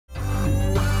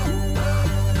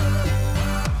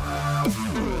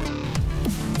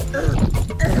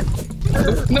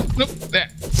Nope.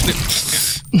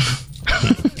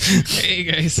 Hey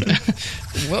guys,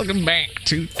 welcome back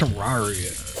to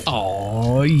Terraria.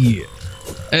 Oh yeah.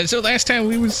 So last time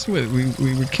we were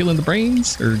killing the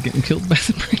brains, or getting killed by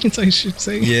the brains, I should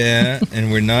say. Yeah,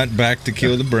 and we're not back to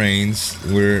kill the brains.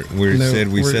 We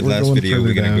said last video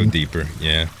we're gonna go deeper.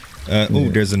 Yeah. Oh,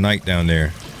 there's a knight down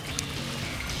there.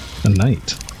 A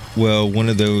knight. Well, one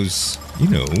of those, you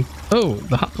know. Oh,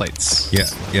 the hoplites. Yeah.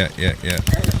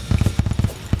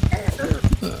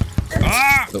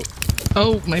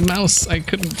 Oh, my mouse. I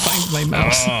couldn't find my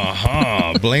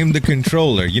mouse. Blame the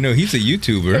controller. You know, he's a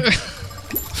YouTuber.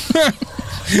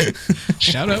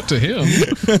 Shout out to him.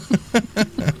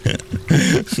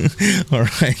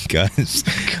 Alright, guys.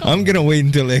 I'm going to wait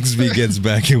until XB gets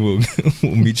back and we'll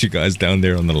meet you guys down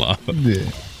there on the lava. Yeah.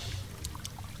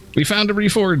 We found a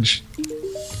reforge.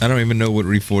 I don't even know what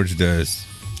reforge does.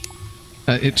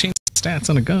 It changes stats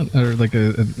on a gun, or like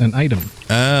an item.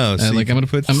 Oh, so like I'm gonna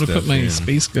put my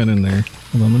space gun in there.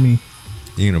 Hold on, let me.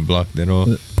 You're gonna block that off.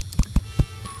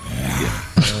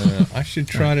 I should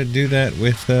try to do that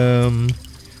with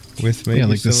maybe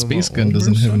like the space gun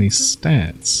doesn't have any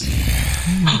stats.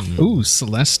 Ooh,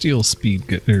 celestial space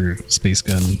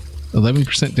gun.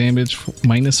 11% damage,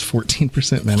 minus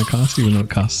 14% mana cost, even though it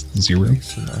costs 0.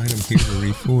 It's an item here to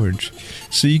reforge.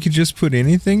 So you could just put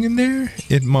anything in there?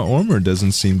 My armor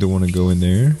doesn't seem to want to go in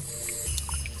there.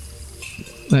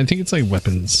 I think it's like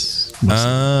weapons.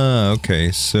 Ah, okay.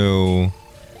 So...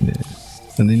 Yeah.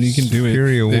 And then you can do it.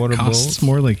 Water it costs bolt.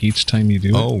 more like each time you do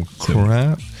it. Oh,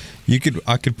 crap.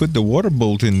 I could put the water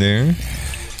bolt in there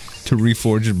to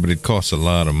reforge it, but it costs a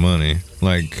lot of money.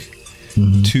 Like...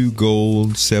 2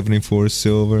 gold, 74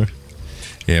 silver.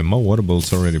 Yeah, my water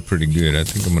bolt's already pretty good. I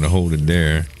think I'm gonna hold it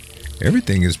there.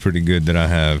 Everything is pretty good that I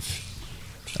have.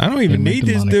 I don't even need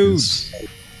this dude.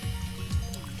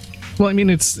 Well, I mean,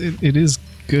 it is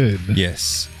good.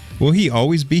 Yes. Will he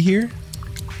always be here?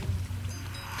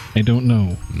 I don't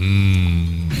know.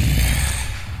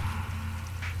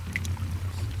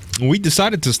 We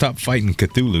decided to stop fighting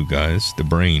Cthulhu, guys, the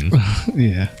brain.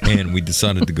 Yeah. And we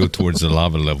decided to go towards the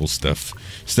lava level stuff.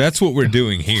 So that's what we're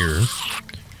doing here.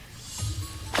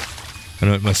 I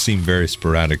know it must seem very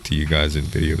sporadic to you guys in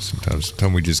videos sometimes.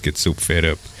 Sometimes we just get so fed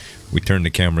up. We turn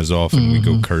the cameras off and we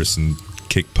go curse and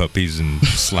kick puppies and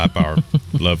slap our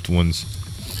loved ones.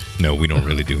 No, we don't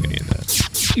really do any of that.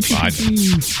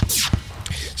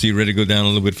 So you ready to go down a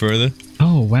little bit further?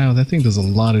 Oh, wow. That thing does a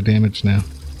lot of damage now.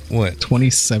 What?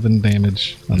 27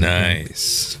 damage.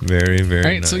 Nice. Very, very nice.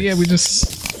 Alright, so yeah,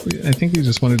 I think we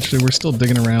just wanted to, we're still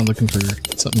digging around looking for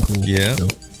something cool. Yeah. So.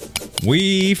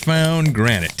 We found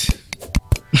granite.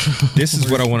 This is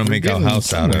what I want to make our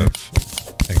house out of.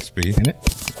 XP. In it?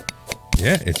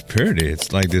 Yeah, it's pretty.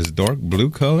 It's like this dark blue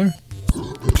color.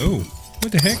 Oh,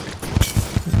 what the heck?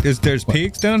 There's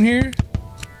pigs down here?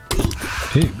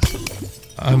 Pigs?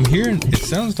 I'm hearing, it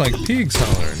sounds like pigs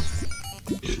hollering.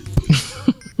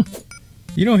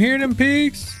 You don't hear them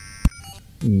pigs?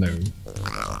 No.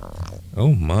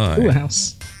 Oh my. Ooh, a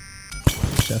house.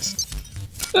 Chest.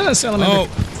 Ah, salamander. Oh.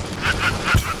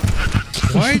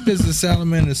 Why does the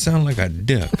salamander sound like a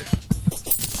duck?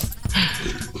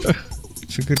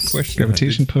 It's a good question.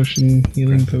 Gravitation potion,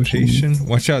 healing potion.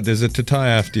 Watch out, there's a Tatai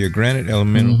after you. Granite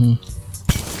elemental.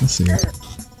 Let's see.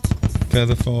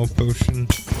 Featherfall potion.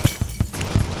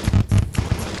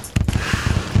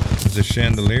 There's a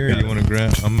chandelier you want to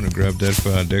grab. I'm going to grab that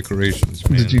for our decorations,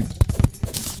 man.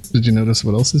 Did you notice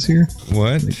what else is here?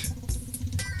 What?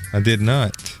 I did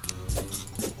not.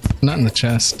 Not in the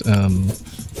chest.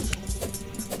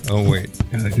 Oh, wait.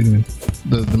 God, I didn't even...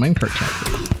 The minecart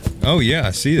chocolate. Oh, yeah,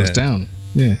 I see that. It's down.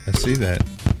 Yeah. I see that.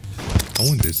 I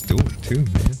want this door, too,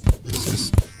 man. This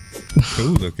is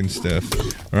cool looking stuff.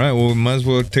 Alright, well, we might as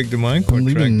well take the minecart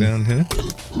track down here.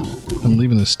 I'm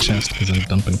leaving this chest because I'm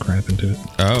dumping crap into it.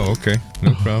 Oh, okay.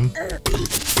 No problem.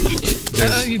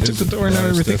 You took the door and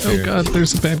everything. Oh, God,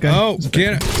 there's a bad guy. Oh,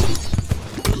 get it.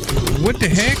 What the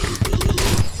heck?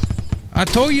 I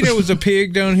told you there was a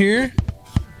pig down here.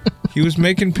 He was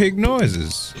making pig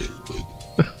noises.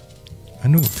 I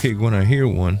know a pig when I hear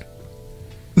one.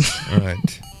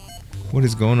 Alright. What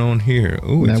is going on here?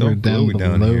 Oh, it's all glowy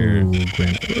down here.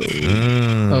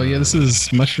 Oh, yeah, this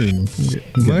is mushroom.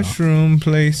 Mushroom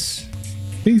place.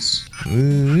 Peace. I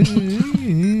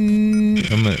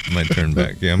might turn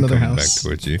back. Yeah, I'm coming back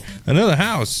towards you. Another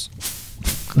house.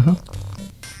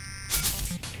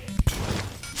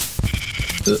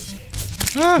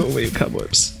 Oh, wait,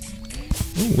 cobwebs.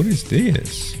 Oh, what is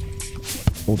this?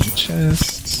 Golden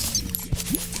chests.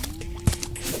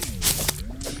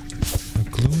 A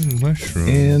glowing mushroom.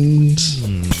 And...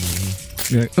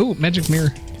 Oh, magic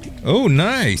mirror. Oh,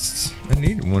 nice. I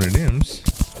needed one of them.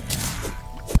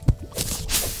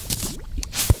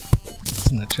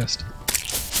 What's in that chest?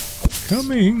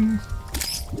 Coming.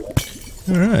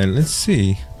 Alright, let's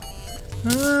see.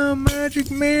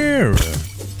 Magic mirror.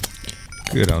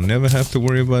 Good, I'll never have to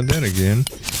worry about that again.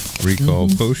 Recall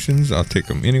potions, I'll take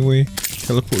them anyway.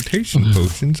 Teleportation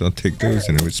potions, I'll take those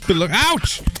anyway. Look,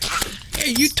 ouch!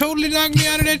 Hey, you totally knocked me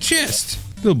out of that chest.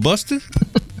 Little buster.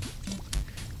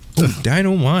 Oh,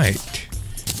 dynamite.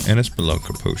 And a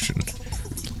spelunker potion.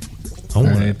 I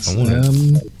want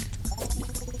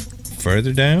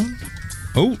further down.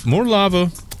 Oh, more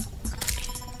lava.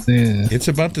 Yeah. It's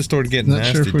about to start getting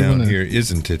nasty down here,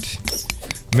 isn't it?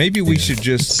 Maybe we should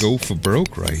just go for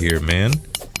broke right here, man.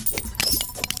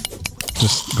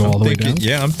 Just go all the way down?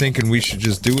 Yeah, I'm thinking we should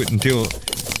just do it until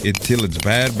it's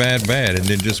bad, and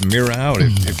then just mirror out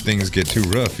if things get too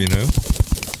rough, you know?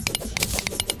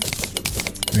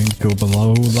 And go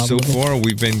below lava So level? far,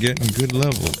 we've been getting good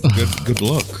good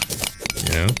luck,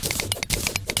 you know?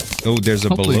 Oh, there's a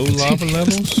Hopefully below lava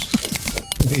level?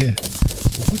 Yeah.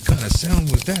 What kind of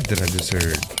sound was that I just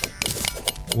heard?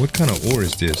 What kind of ore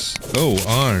is this? Oh,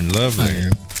 iron, lovely.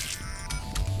 Iron.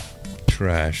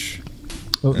 Trash.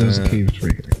 Oh, there's a cave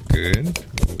right here. Good.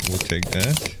 We'll take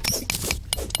that.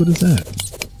 What is that?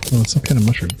 Oh, it's some kind of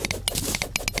mushroom.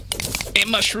 A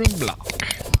mushroom block.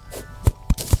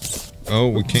 Oh,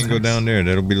 we can't go down there.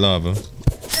 That'll be lava.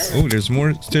 Oh, there's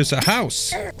more. There's a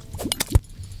house.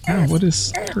 Oh, what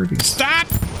is hurting? Stop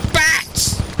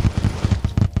bats!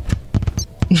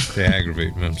 They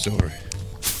aggravate me. I'm sorry.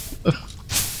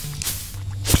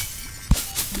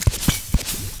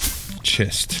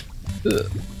 Chest.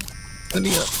 Let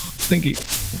me up. Thank you.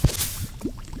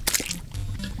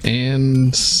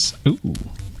 And ooh.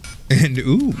 And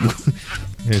ooh.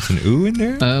 There's an ooh in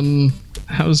there?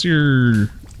 How's your...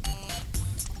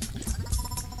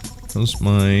 How's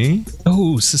my...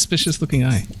 Oh, suspicious looking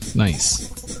eye. Nice.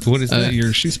 What is that?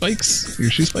 Your shoe spikes? Your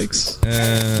shoe spikes? Do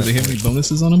Uh, they have any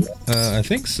bonuses on them? I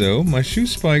think so. My shoe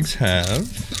spikes have...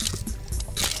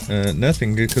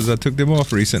 nothing, because I took them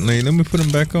off recently. Let me put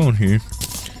them back on here.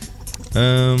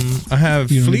 I have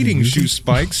fleeting shoe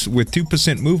spikes with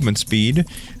 2% movement speed,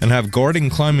 and I have guarding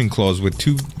climbing claws with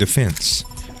 2 defense.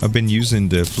 I've been using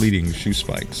the fleeting shoe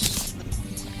spikes.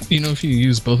 You know, if you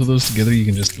use both of those together, you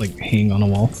can just like hang on a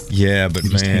wall. Yeah, but You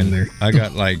just hang there. man, I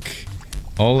got like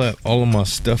all of my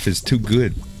stuff is too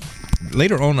good.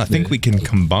 Later on, I think we can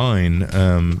combine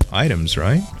items,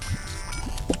 right?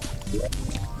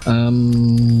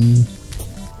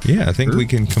 Yeah, I think we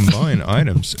can combine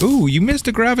items. Ooh, you missed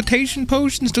the gravitation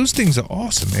potions? Those things are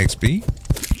awesome, XP.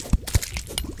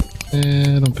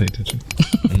 Don't pay attention.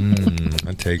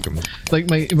 I take them. Like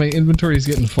my inventory is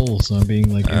getting full, so I'm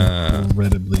being like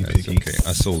incredibly That's picky. okay.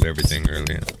 I sold everything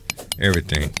earlier.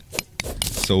 Everything.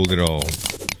 Sold it all.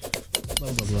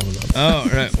 Blah, blah, blah, blah, blah. Oh,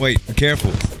 right. Wait. Be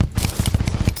careful.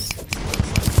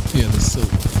 Yeah, the silk.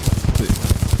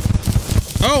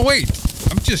 Oh, wait.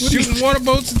 I'm just shooting water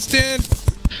boats instead.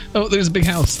 Oh, there's a big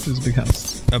house. There's a big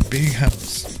house. A big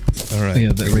house. All right.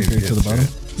 Yeah, that right here to the bottom.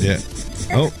 Yeah.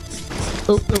 Oh.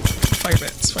 Oh, fire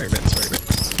bats, fire bats, fire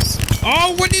bats.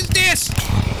 Oh, what is this?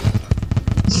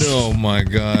 Oh my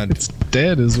God. It's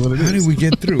dead is what it is. How did we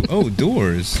get through? Oh,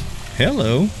 doors.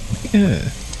 Hello. Yeah.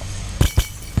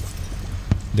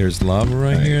 There's lava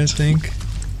right here, I think.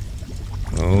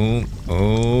 Oh.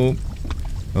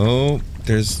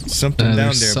 There's something down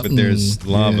there's there, something, but there's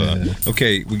lava. yeah.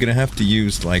 Okay, we're gonna have to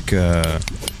use like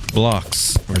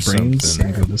blocks or Brains and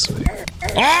something. go this way.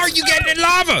 Oh, you getting in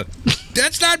lava?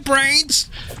 That's not brains.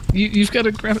 You've got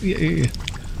to grab. Yeah.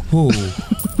 Oh.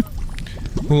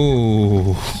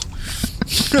 Oh.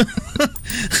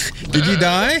 Did you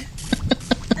die?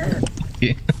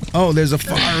 Yeah. Oh, there's a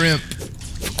fire imp.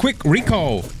 Quick,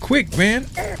 recall. Quick, man.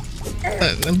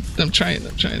 I'm trying.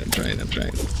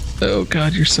 Oh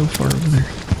God, you're so far over there.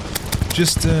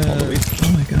 Just,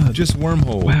 Oh my God. just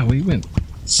wormhole. Wow, we went.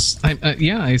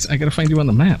 Yeah, I gotta find you on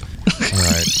the map.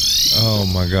 Alright. Oh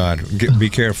my God. Be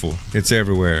careful. It's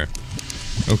everywhere.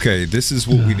 Okay, this is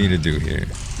what we need to do here.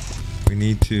 We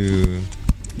need to...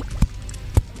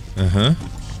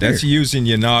 That's using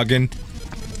your noggin.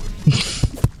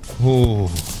 Oh.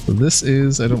 So this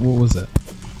is, what was that?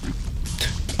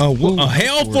 Oh, a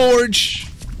hell forge!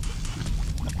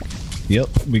 Yep,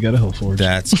 we got a hell forge.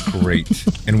 That's great.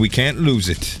 And we can't lose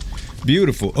it.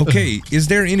 Beautiful. Okay, is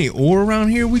there any ore around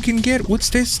here we can get? What's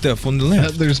this stuff on the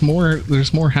left? There's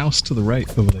more house to the right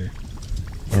over there.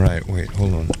 Alright, wait,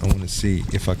 hold on. I want to see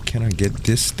if I cannot get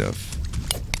this stuff.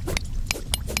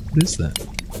 What is that?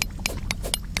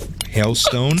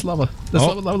 Hellstone? It's lava. That's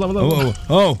lava.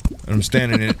 Oh, I'm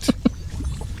standing in it.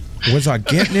 Was I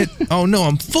getting it? Oh no,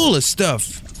 I'm full of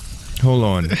stuff. Hold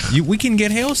on. We can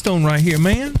get Hellstone right here,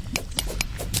 man.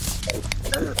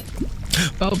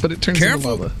 Oh, but it turns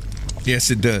Careful. into lava. Yes,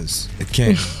 it does. It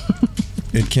can.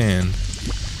 It can.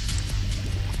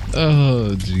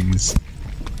 Oh, jeez.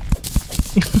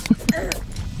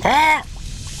 Ah!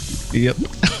 Yep.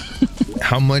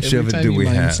 How much of it do we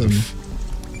have?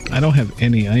 I don't have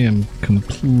any. I am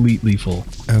completely full.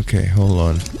 Okay, hold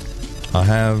on. I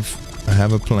have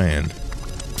a plan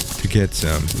to get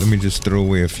some. Let me just throw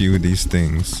away a few of these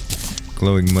things.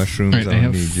 Glowing mushrooms. All right, I I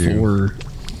don't have need 4.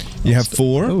 You have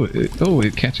 4? Oh,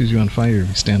 it catches you on fire if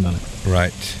you stand on it.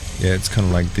 Right. Yeah, it's kind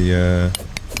of like the.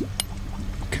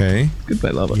 Okay.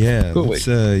 Goodbye, lava. Yeah. Oh, let's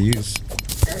wait. use.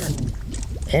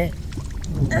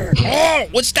 Oh,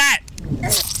 what's that?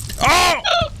 Oh!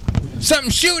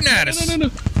 Something shooting at us. No.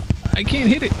 I can't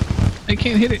hit it. I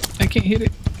can't hit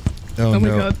it. Oh, Oh my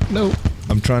no. god, no.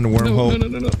 I'm trying to wormhole.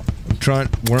 No. I'm trying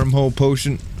wormhole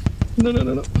potion. No.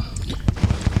 No.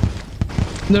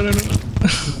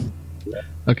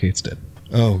 Okay, it's dead.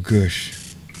 Oh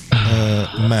gosh.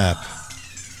 Map.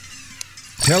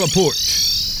 Teleport.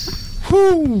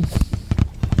 Whoo!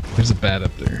 There's a bat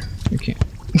up there. I can't.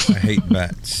 I hate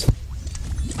bats.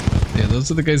 Yeah, those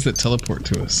are the guys that teleport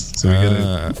to us. So we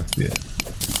gotta. Yeah.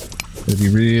 Gotta be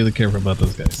really careful about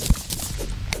those guys.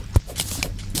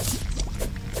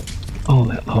 Oh,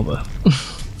 that lava.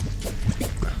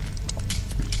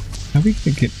 How are we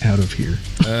gonna get out of here?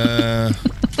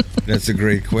 That's a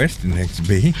great question,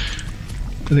 XB.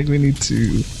 I think we need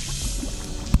to.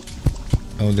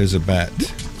 Oh, there's a bat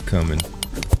coming.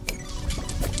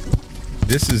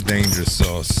 This is dangerous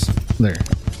sauce. There.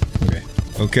 Okay.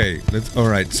 Okay, let's. All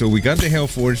right, so we got the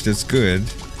Hellforge. That's good.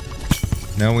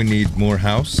 Now we need more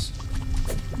house.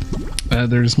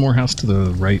 There's more house to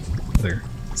the right there.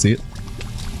 See it?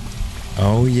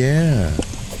 Oh yeah.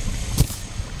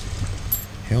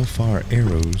 Hellfire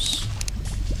arrows.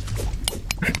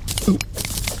 Oh.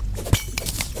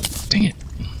 Dang it.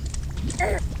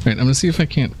 Alright, I'm gonna see if I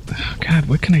can't. Oh, God,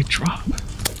 what can I drop?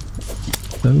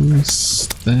 Those,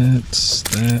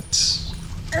 that.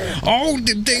 Oh,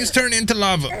 the things turn into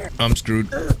lava. I'm screwed.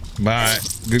 Bye.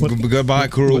 Goodbye,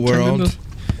 cruel what turned world. into-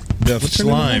 The what turned into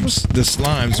lava? slimes. The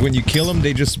slimes. When you kill them,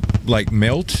 they just like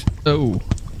melt. Oh.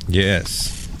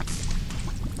 Yes.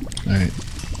 Alright.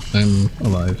 I'm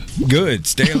alive. Good.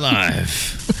 Stay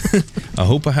alive. I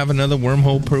hope I have another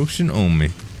wormhole potion on me.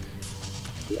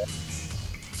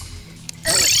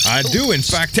 I do, in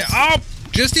fact. Oh,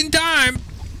 just in time.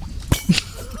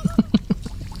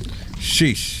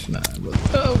 Sheesh. Nah,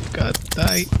 oh, God,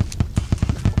 die.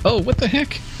 Oh, what the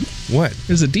heck? What?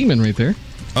 There's a demon right there.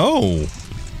 Oh,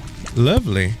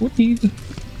 lovely. What do you...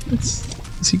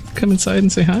 Does he come inside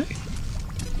and say hi?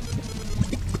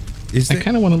 Is I that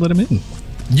kind of want to let him in.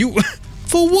 you?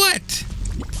 For what?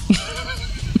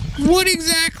 What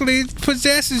exactly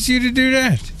possesses you to do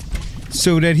that?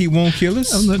 So that he won't kill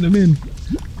us? I'm letting him in.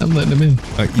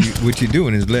 What you're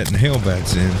doing is letting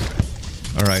hellbats in.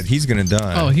 All right, he's gonna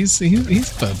die. Oh, he's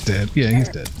about dead. Yeah, he's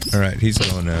dead. All right, he's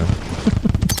gone now.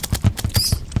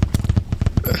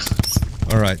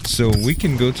 All right, so we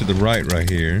can go to the right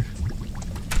here.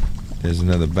 There's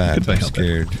another bat. Goodbye, I'm hellbat.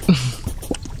 scared.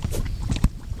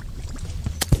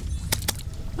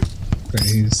 Right,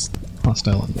 he's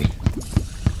hostile on me.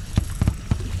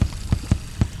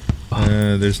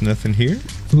 There's nothing here.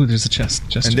 Ooh, there's a chest.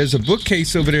 And there's a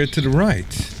bookcase over there to the right.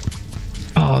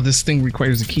 Oh, this thing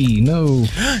requires a key. No.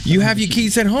 You have your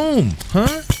keys at home,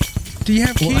 huh? Do you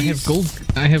have keys? Well,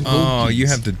 I have gold. Oh, keys. you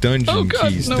have the dungeon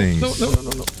keys no, things. No.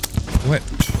 What?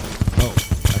 Oh,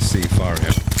 I see. Fire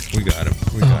him. We got him.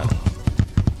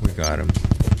 We got him.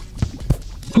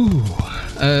 Ooh.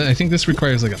 I think this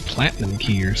requires like a platinum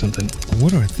key or something.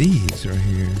 What are these right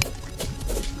here?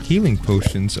 Healing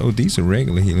potions. Oh, these are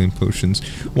regular healing potions.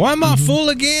 Why am I full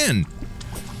again?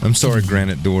 I'm sorry,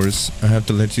 granite doors. I have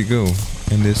to let you go.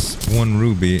 And this one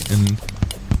ruby and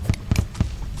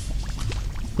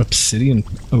Obsidian.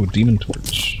 Oh, demon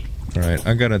torch. all right.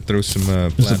 I gotta throw some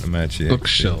platinum at you.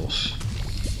 Bookshelf.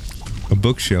 A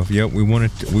bookshelf. Yep, we want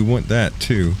it. We want that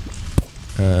too.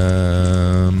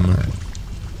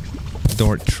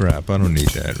 Dart trap. I don't need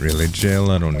that really. Gel.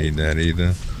 I don't need that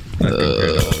either. Not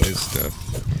compared to all this stuff.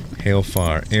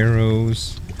 Hellfire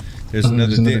arrows. There's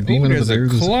another demon there's over a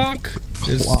there. clock.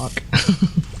 There's- Clock.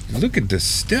 Look at this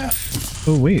stuff.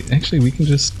 Oh wait, actually we can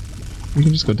just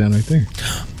go down right there.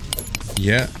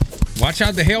 Yeah. Watch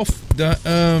out the All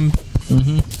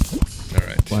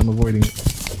right. Well, I'm avoiding it.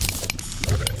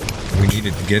 We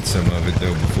needed to get some of it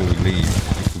though before we leave,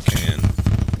 if we can.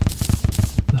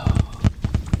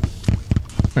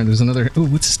 Alright, there's another. Oh,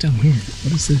 what's this down here?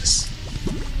 What is this?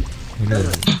 What is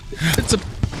it? It's a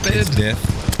bed. It's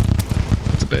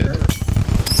death. It's a bed.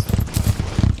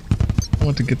 I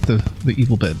want to get the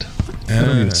evil bed. I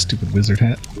don't need a stupid wizard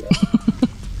hat.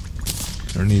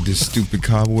 I don't need this stupid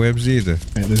cobwebs either.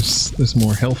 Alright, there's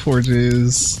more hell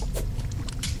forges.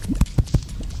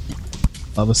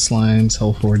 Lava slimes,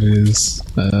 hell forges.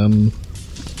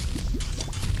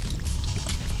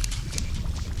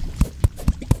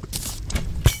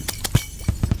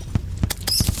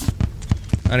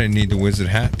 I didn't need the wizard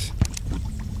hat.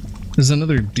 There's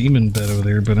another demon bed over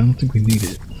there, but I don't think we need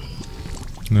it.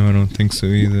 No, I don't think so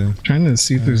either. Trying to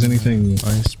see if there's anything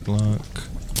Ice block,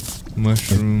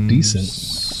 mushrooms. decent.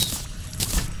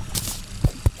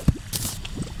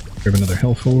 Grab another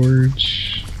hell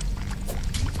forge.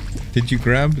 Did you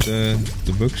grab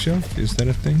the bookshelf? Is that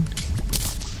a thing?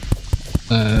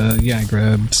 Yeah, I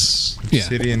grabbed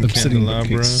Obsidian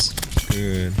candelabra. bookcase.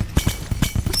 Good.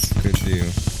 Good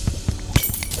deal.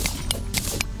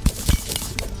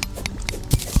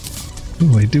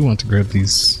 Oh, I do want to grab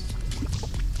these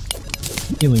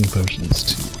healing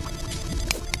potions too.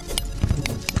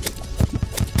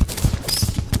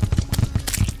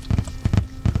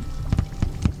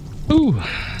 Ooh,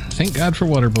 thank God for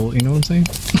water bolt. You know what I'm saying?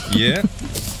 Yeah.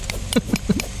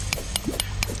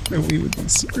 Or we would be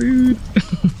screwed.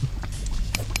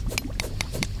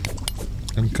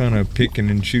 I'm kind of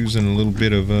picking and choosing a little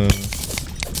bit of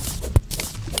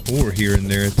ore here and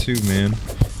there too, man.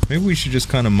 Maybe we should just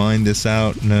kind of mine this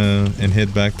out and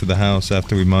head back to the house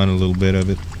after we mine a little bit of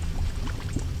it.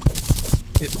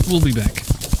 We'll be back.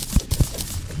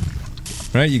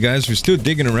 Right, you guys, we're still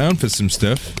digging around for some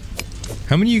stuff.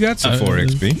 How many you got so far,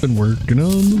 XP? Been working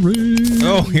on the raid.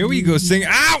 Oh, here we go, sing.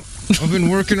 Ow! I've been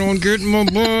working on getting my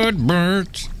butt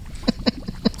burnt.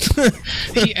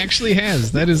 He actually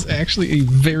has. That is actually a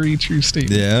very true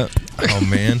statement. Yeah. Oh,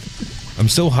 man. I'm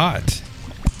so hot.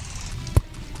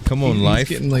 Come on, He's life.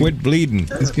 getting, like- Quit bleeding.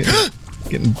 He's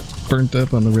getting burnt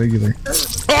up on the regular.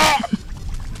 Ah!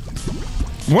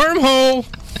 Wormhole!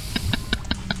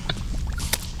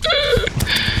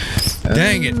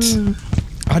 Dang it.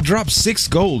 I dropped 6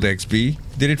 gold, XP.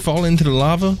 Did it fall into the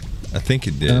lava? I think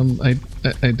it did. I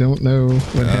don't know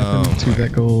what happened to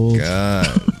that gold. God.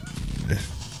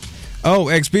 Oh,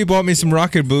 XP bought me some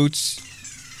rocket boots.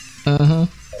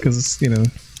 Because, you know,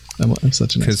 I'm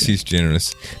such a nice Because guy. he's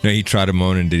generous. No, he tried them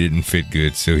on and they didn't fit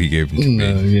good, so he gave them to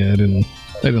No, me. yeah, I didn't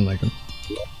like them.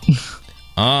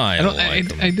 I don't like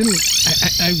them. I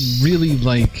really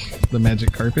like the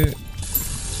magic carpet.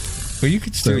 Well, you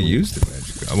could still use the magic.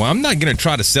 Well, I'm not gonna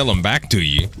try to sell them back to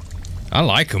you. I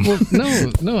like them. Well, no,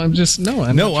 I'm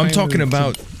talking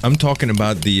about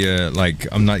the like.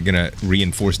 I'm not gonna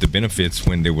reinforce the benefits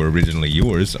when they were originally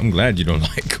yours. I'm glad you don't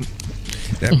like them.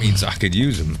 That means I could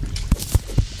use them.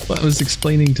 Well, I was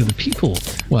explaining to the people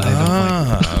why I don't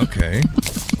like them. Okay.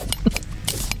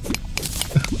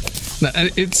 No,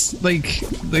 it's like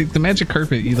the magic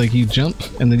carpet. You jump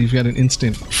and then you've got an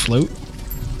instant float.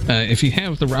 If you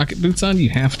have the rocket boots on, you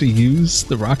have to use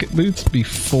the rocket boots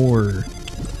before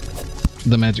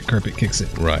the magic carpet kicks in.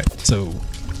 Right. So,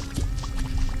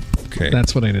 okay.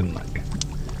 That's what I didn't like.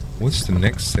 What's the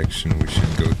next section we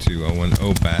should go to? I want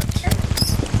bat.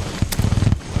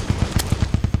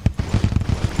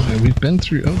 We've been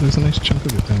through. Oh, there's a nice chunk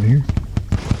of it down here.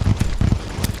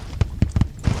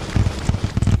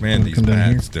 Man, these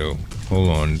bats, though. Hold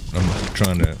on. I'm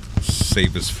trying to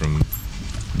save us from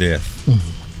death.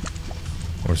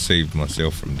 Or save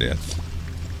myself from death.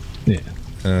 Yeah.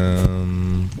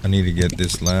 I need to get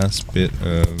this last bit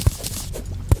of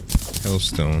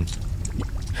Hellstone.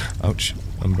 Ouch.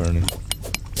 I'm burning.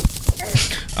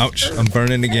 Ouch. I'm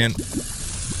burning again.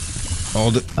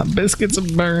 All the... My biscuits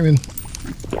are burning.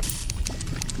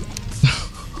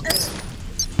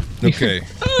 Okay.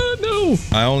 Oh, no.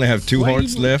 I only have 2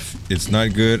 hearts left. It's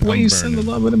not good. Why I'm you burning. send the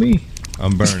lava to me?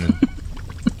 I'm burning.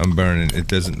 I'm burning. It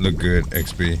doesn't look good,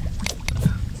 XP.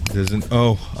 It doesn't...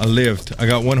 Oh, I lived. I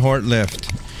got 1 heart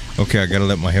left. Okay, I gotta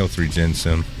let my health regen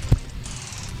some.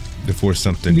 Before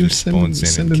something just spawns in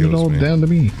and sending kills it all me. down to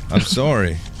me. I'm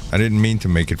sorry. I didn't mean to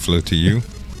make it flow to you.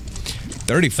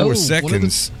 34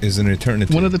 seconds is an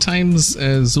eternity. One of the times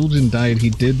Zul'jin died, he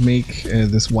did make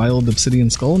this wild obsidian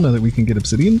skull, now that we can get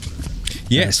obsidian.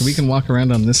 Yes. So we can walk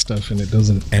around on this stuff and it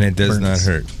doesn't And it does burn not us.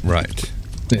 hurt. Right.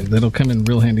 Yeah, that'll come in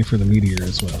real handy for the meteor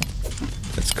as well.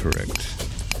 That's correct.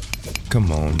 Come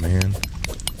on, man.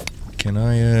 Can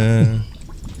I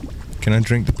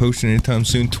drink the potion anytime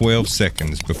soon? 12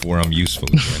 seconds before I'm useful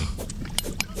again.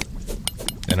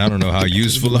 And I don't know how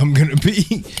useful I'm gonna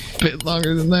be. Bit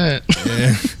longer than that.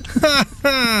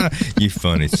 Yeah. You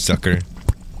funny sucker.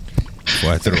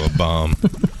 before I throw a bomb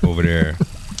over there,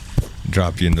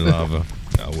 drop you in the lava.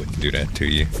 I wouldn't do that to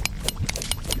you.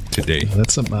 Today.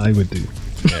 That's something I would do.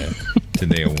 Yeah.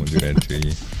 Today I won't do that to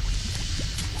you.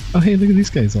 Oh, hey, look at these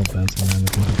guys all bouncing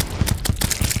around.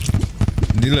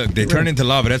 Look, they turn into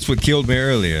lava. That's what killed me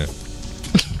earlier.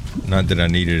 Not that I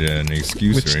needed an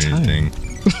excuse Which or anything.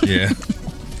 Yeah.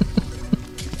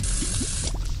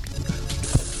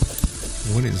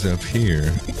 What is up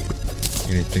here?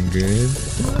 Anything good?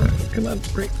 Come on,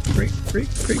 break.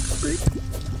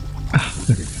 Ah,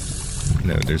 there we go.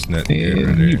 No, there's nothing good And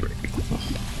right you there. break.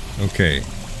 Okay.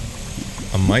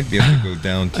 I might be able to go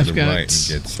down to I've the got right and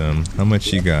get some. How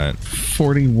much you got?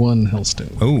 41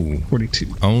 Hellstone. Oh.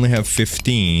 42. I only have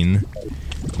 15.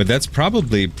 But that's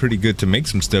probably pretty good to make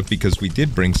some stuff because we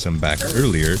did bring some back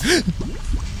earlier. That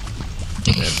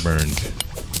burned.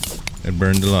 That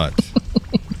burned a lot.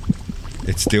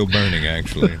 It's still burning,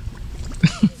 actually.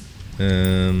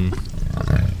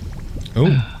 Oh.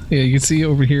 Yeah, you can see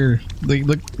over here. Like,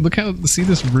 look how, see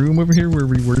this room over here where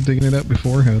we were digging it up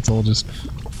before? How it's all just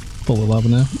full of lava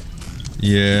now?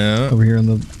 Yeah. Over here on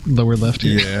the lower left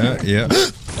here. Yeah, yeah.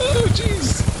 Oh,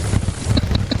 jeez.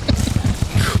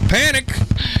 Panic!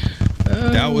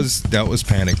 That was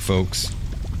panic, folks.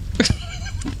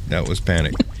 That was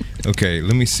panic. Okay,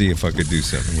 let me see if I could do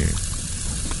something here.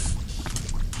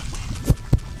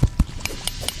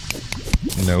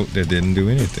 Nope, that didn't do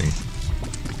anything.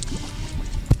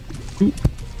 Ooh.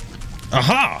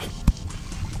 Aha!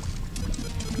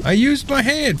 I used my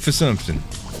head for something.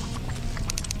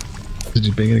 Did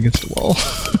you bang it against the wall?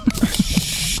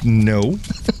 No.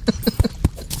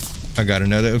 I got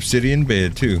another obsidian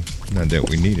bed too. Not that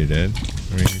we needed that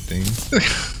or anything.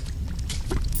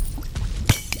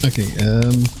 Okay,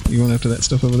 you going after that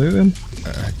stuff over there then?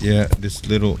 Yeah, this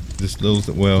little,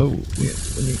 well, Oh, yeah,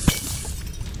 let me...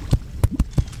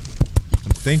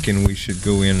 I'm thinking we should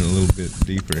go in a little bit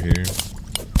deeper here.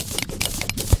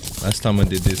 Last time I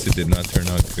did this, it did not turn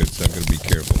out good, so I'm gonna be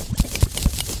careful.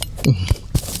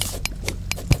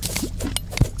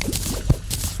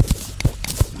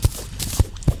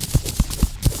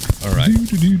 Alright,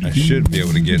 I should be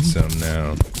able to get some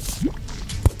now.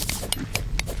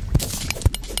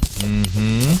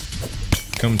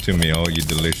 Come to me, all you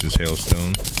delicious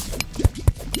Hellstone.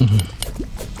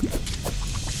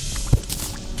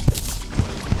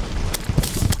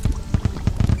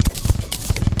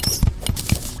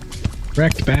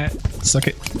 Wrecked bat. Suck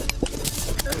it.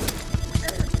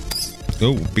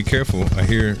 Oh, be careful. I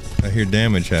hear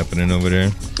damage happening over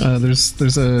there.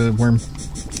 There's a worm.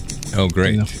 Oh,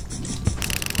 great. You know.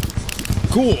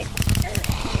 Cool.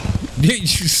 You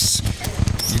just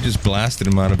blasted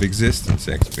him out of existence,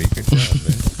 XP. Good job,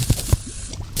 man.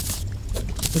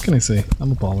 What can I say?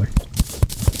 I'm a baller.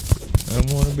 I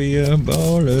want to be a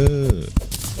baller.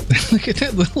 Look at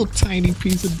that little tiny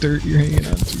piece of dirt you're hanging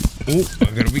on to. Oh, I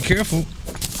gotta be careful.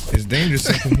 It's dangerous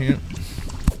up in here.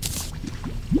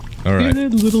 All right.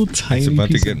 That little tiny It's about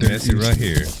to piece get of dirt messy right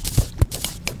here.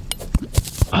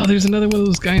 Oh, there's another one of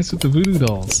those guys with the voodoo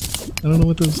dolls. I don't know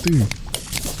what those do.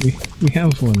 We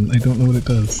have one. I don't know what it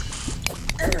does.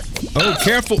 Oh,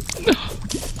 careful!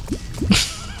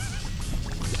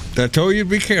 I told you to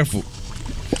be careful.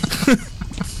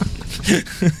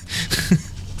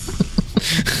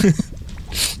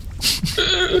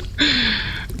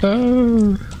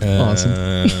 Oh,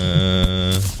 awesome.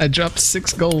 I dropped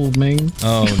 6 gold, man.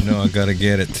 Oh no, I gotta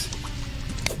get it.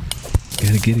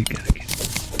 Gotta get it.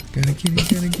 Gotta get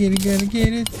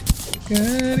it.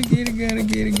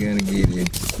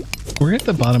 We're at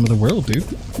the bottom of the world, dude.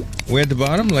 We're at the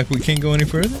bottom? Like we can't go any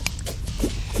further?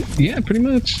 Yeah, pretty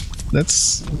much.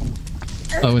 That's...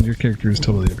 Oh, and your character is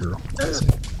totally a girl. So.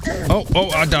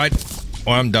 Oh, I died.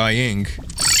 Oh, I'm dying.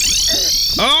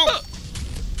 Oh!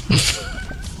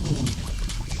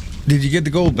 Did you get the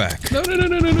gold back? No. You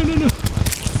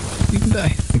can die.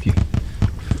 Thank you.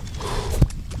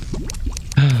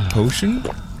 Potion?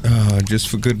 Just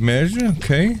for good measure?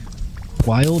 Okay.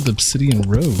 Wild Obsidian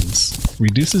Rose.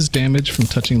 Reduces damage from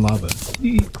touching lava.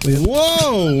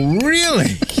 Whoa,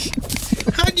 really?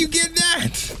 How'd you get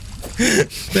that?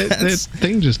 That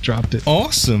thing just dropped it.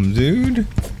 Awesome, dude.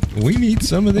 We need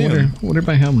some of them. Wonder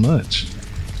by how much.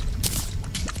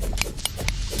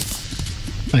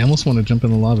 I almost want to jump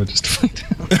in the lava just to find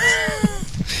out.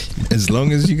 As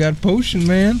long as you got potion,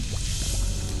 man.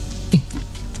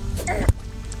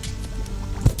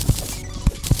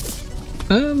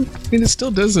 I mean, it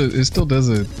still does a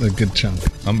good chunk.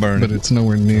 I'm burning. But it's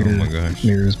nowhere near Oh my gosh.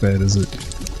 near as bad as it,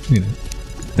 you know. I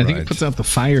think Right. it puts out the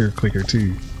fire quicker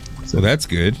too. So Well, that's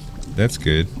good. That's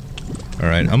good. All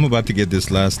right, I'm about to get this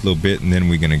last little bit, and then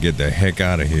we're gonna get the heck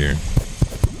out of here.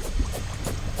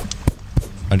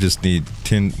 just need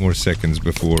 10 more seconds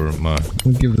before my...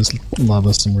 We'll give this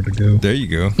lava somewhere to go. There you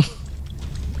go.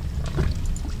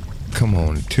 Come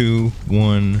on, 2,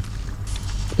 1.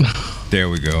 There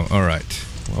we go. All right,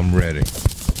 I'm ready.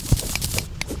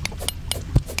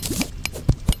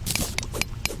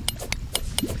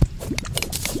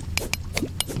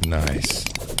 Nice.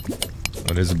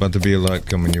 Well, there's about to be a lot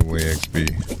coming your way,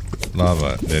 XB.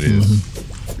 Lava, that is.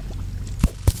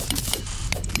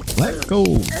 Black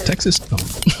gold, Texas.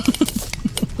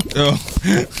 Oh.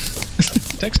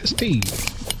 Texas tea.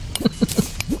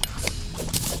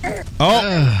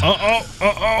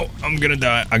 Oh, I'm gonna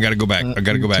die. I gotta go back. I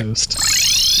gotta go back. Toast.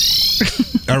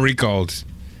 I recalled.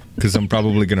 Because I'm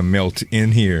probably gonna melt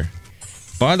in here.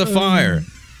 By the fire.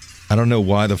 I don't know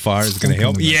why the fire is gonna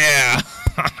help. Yeah!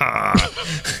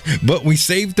 But we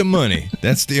saved the money.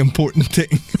 That's the important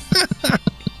thing.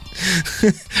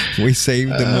 We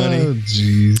saved the money. Oh,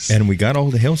 jeez. And we got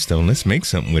all the Hellstone. Let's make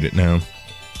something with it now.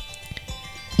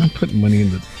 I'm putting money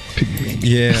in the piggy bank.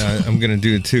 Yeah, I'm gonna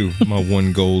do it too. My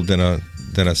 1 gold that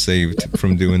I saved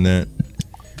from doing that.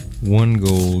 1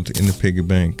 gold in the piggy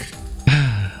bank.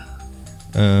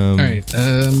 All right.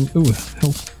 Ooh,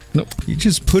 health. Nope. You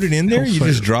just put it in there. You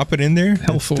just drop it in there.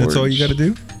 That's all you got to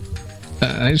do.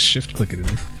 I just shift click it in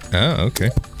there. Oh, okay.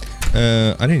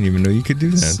 I didn't even know you could do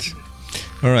that.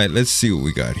 All right, let's see what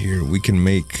we got here. We can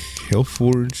make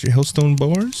Hellstone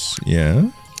bars. Yeah.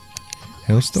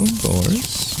 Hellstone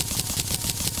bars.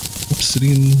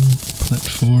 Obsidian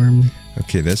platform.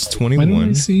 Okay, that's Why 21. don't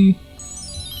I see?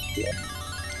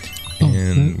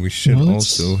 And we should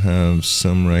also have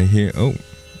some right here. Oh,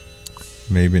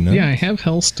 maybe not. Yeah, I have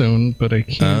Hellstone, but I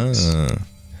can't.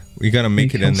 We got to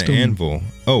make it in the anvil.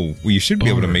 Oh, well, you should be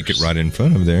able to make it right in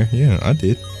front of there. Yeah, I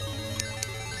did.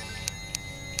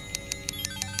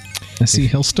 I see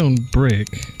Hellstone brick.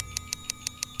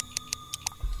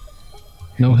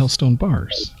 No Hellstone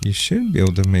bars. You should be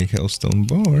able to make Hellstone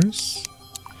bars.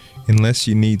 Unless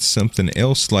you need something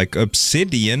else like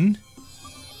obsidian.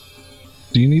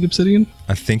 Do you need obsidian?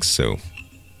 I think so.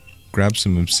 Grab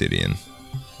some obsidian.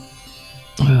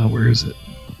 Where is it?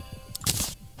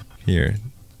 Here.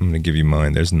 I'm going to give you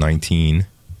mine. There's 19.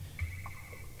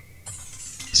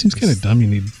 Seems kind of dumb you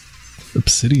need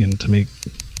obsidian to make...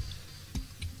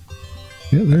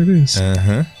 Yeah, there it is.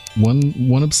 Uh-huh.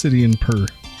 One obsidian per.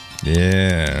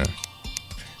 Yeah.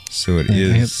 So it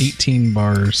is... I have 18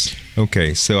 bars.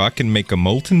 Okay, so I can make a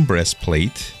molten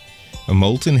breastplate, a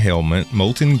molten helmet,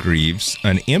 molten greaves,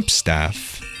 an imp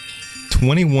staff,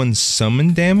 21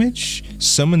 summon damage,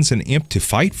 summons an imp to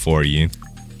fight for you,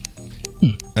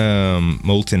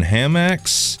 molten ham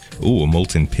axe, ooh, a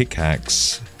molten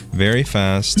pickaxe, very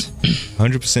fast,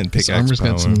 100% pickaxe armor's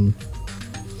power. Got some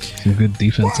good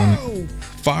defense on it.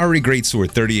 Fiery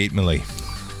greatsword, 38 melee.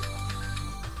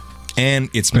 And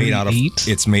it's made out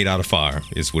of fire,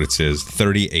 is what it says.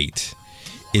 38.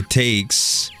 It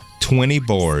takes 20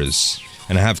 bars,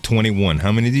 and I have 21.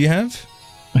 How many do you have?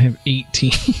 I have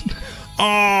 18.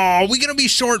 Oh, we gonna be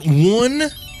short 1?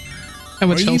 How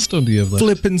much Hellstone do you have left?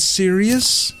 Flippin'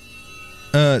 serious?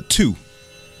 2.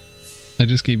 I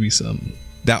just gave you some.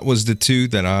 That was the 2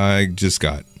 that I just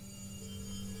got.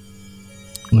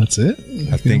 That's it?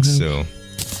 I think so.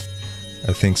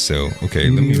 I think so.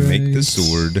 Okay, let me make the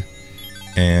sword.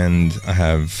 And I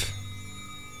have...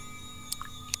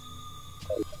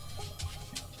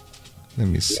 Let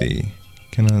me see.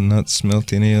 Can I not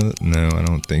smelt any of it? No, I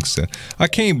don't think so. I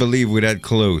can't believe we're that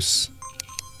close.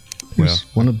 There's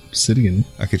one obsidian.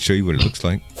 I could show you what it looks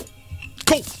like.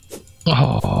 Cool!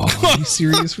 Oh, are you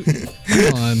serious?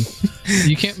 Come on.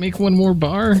 You can't make one more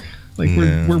bar? Like,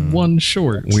 we're 1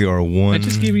 short. We are 1 I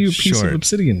just gave you a piece of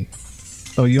obsidian.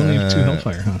 Oh, you only have 2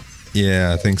 hellfire, huh?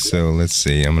 Yeah, I think so. Let's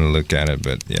see. I'm going to look at it,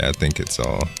 but yeah, I think it's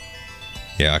all...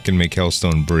 Yeah, I can make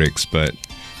Hellstone bricks, but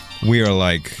we are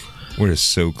like... We're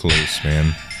so close,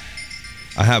 man.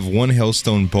 I have 1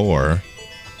 Hellstone bar.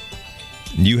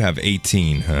 You have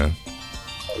 18, huh?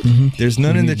 Mm-hmm. There's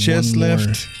none in the chest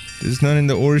left? There's none in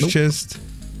the ores chest?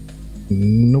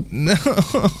 Nope. No!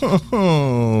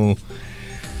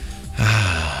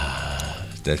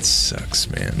 That sucks,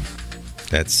 man.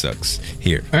 That sucks.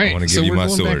 Here, all right, I want to give you my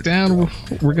sword. Back down.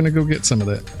 We're going to go get some of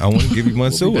that. I want to give you my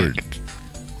sword.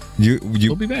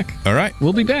 We'll be back. All right.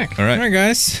 We'll be back. All right,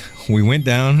 guys. We went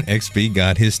down. XB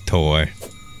got his toy.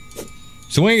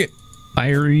 Swing it.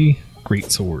 Fiery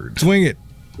greatsword. Swing it.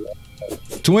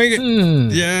 Swing it.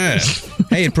 Yeah.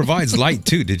 Hey, it provides light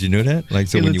too. Did you know that? Like,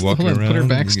 so when you walk around, put our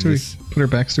backs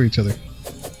to each other.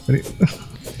 Ready?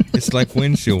 It's like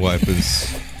windshield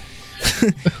wipers.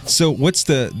 So what's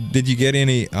the? Did you get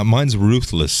any? Mine's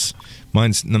ruthless.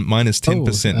 Minus 10%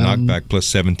 knockback plus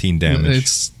 17 damage.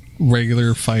 It's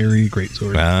regular fiery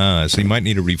greatsword. Ah, so you might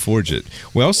need to reforge it.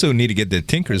 We also need to get the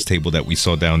Tinker's table that we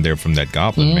saw down there from that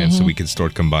goblin man, so we can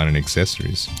start combining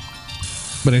accessories.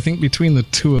 But I think between the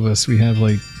two of us, we have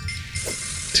like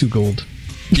 2 gold.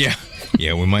 Yeah,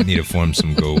 yeah, we might need to farm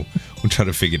some gold. We'll try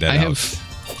to figure that out.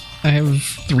 I have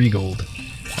 3 gold.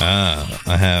 Ah,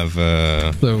 I have.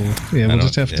 So yeah, we'll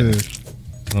just have to.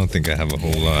 I don't think I have a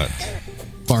whole lot.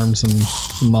 Farm some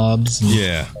mobs. And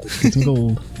get some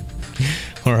gold.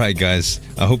 All right, guys.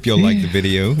 I hope y'all liked the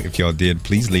video. If y'all did,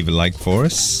 please leave a like for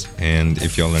us. And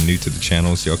if y'all are new to the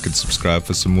channel, y'all can subscribe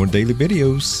for some more daily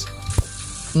videos.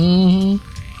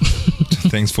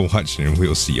 Thanks for watching, and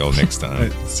we'll see y'all next time. All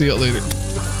right, see y'all later.